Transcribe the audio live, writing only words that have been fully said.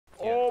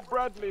Oh,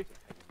 Bradley.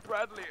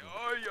 Bradley.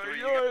 Oi,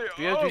 oi, oi.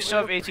 Do you still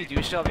have AT? Do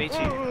you still have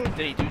AT?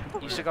 Did he?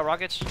 You still got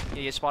rockets?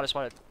 Yeah, yeah, spotted,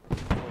 spotted.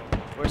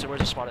 Where's it?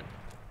 Where's it spotted?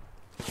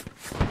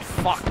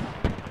 Fuck.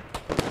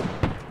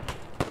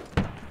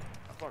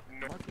 Fuck,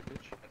 mark it,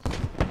 bitch.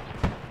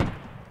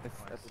 It's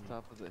at the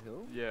top of the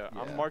hill? Yeah,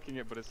 I'm marking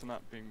it, but it's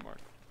not being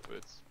marked. But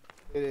it's...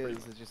 It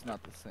is, it's just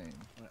not the same.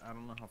 I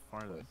don't know how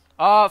far it is.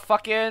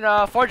 Fucking,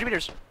 400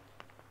 meters.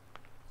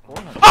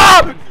 400.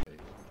 Ah!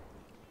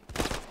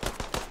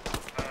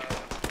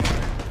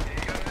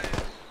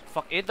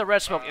 Fuck, in the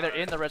red smoke,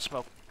 in the red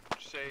smoke.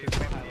 Say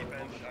defense,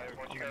 I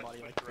want you guys to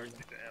switch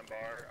directly to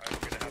Ambar. I'm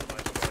gonna have my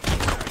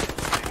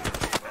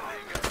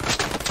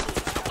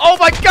Oh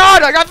my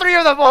god, I got 3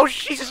 of them! Oh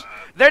Jesus!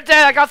 They're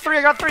dead, I got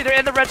 3, they're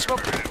in the red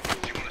smoke.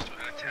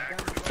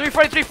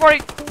 340,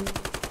 340!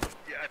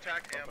 Yeah,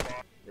 attack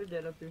Ambar. They're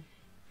dead up here.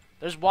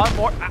 There's one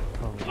more.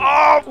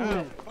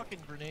 Oh! Fucking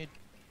grenade.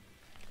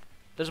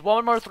 There's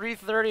one more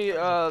 330,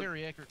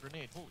 Very accurate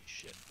grenade, holy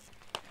shit.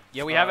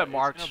 Yeah, we have it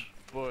marked.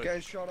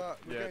 Getting shot at.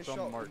 We're getting shot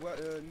unmarked.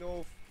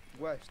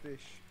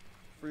 northwest-ish.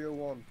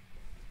 301.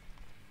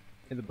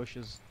 In the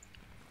bushes.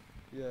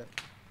 Yeah.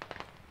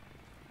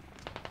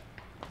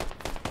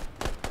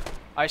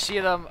 I see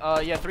them,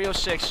 yeah,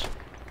 306.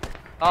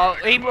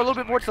 Aim a little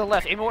bit more to the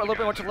left, a little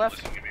bit more to the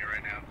left.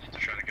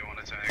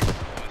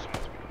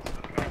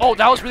 Oh,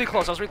 that was really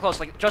close,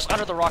 like, just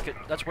under the rocket.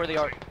 That's where they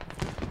are. A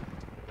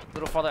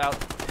little farther out.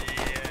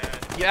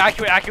 Yeah,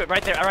 accurate,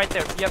 right there,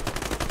 yep.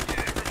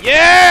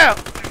 Yeah!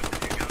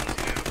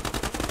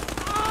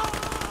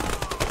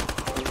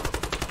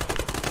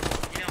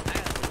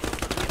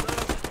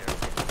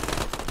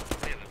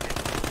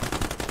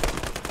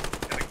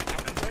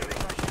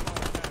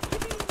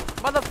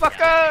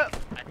 Motherfucker!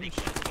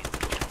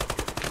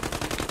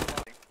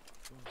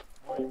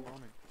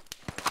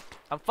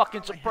 I'm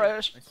fucking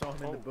suppressed. I saw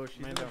him in the bush.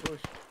 He's in the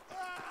bush.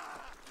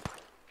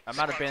 I'm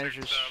out of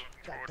bandages.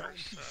 Do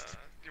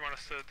you want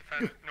us to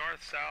defend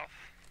north, south?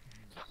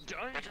 Just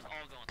all go into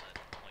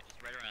like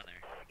just right around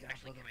there.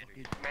 Actually,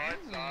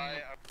 commander.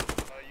 Mods,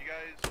 you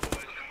guys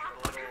push a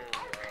little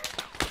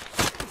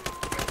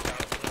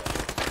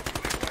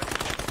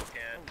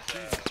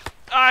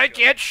I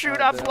can't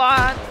shoot, I'm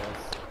blind.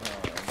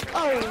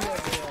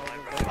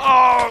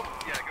 Oh!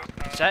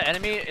 Is that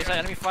enemy? Is that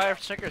enemy fire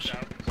stickers?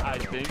 I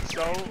think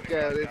so.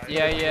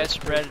 Yeah, it's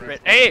red.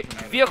 Hey,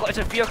 vehicle! It's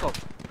a vehicle.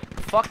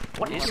 Fuck!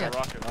 What is that?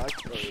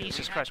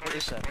 Jesus Christ! What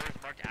is that?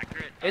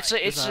 It's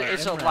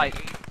a light.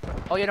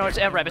 Oh, you know it's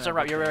MRAP. It's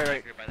MRAP. You're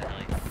right.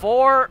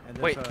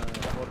 Wait.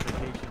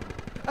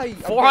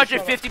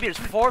 450 meters.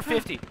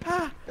 450.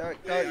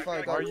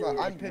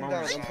 I'm pinned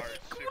down.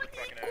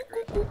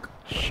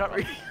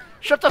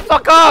 Shut the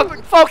fuck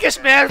up! Focus,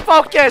 man!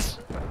 Focus!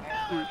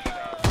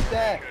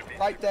 There,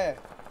 right there.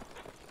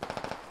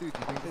 Dude, you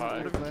think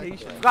there's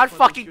notification? God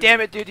fucking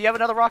damn it, dude! Do you have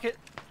another rocket?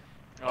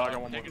 Oh, I got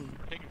one more.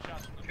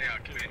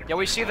 Yeah,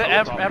 we see the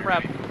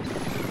MRAP.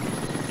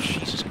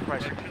 Jesus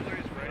Christ.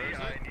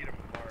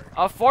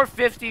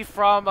 450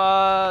 from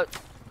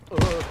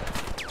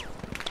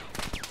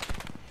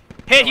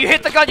Hit! You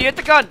hit the gun! You hit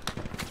the gun!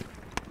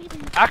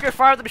 Accurate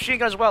fire with the machine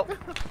gun as well.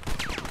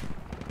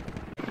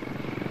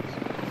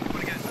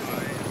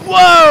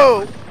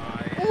 Whoa!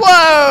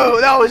 Whoa!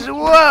 That was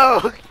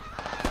whoa!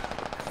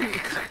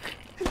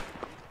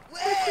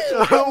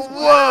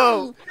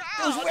 Whoa!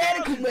 That was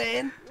radical,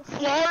 man.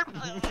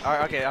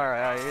 Alright, okay,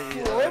 alright.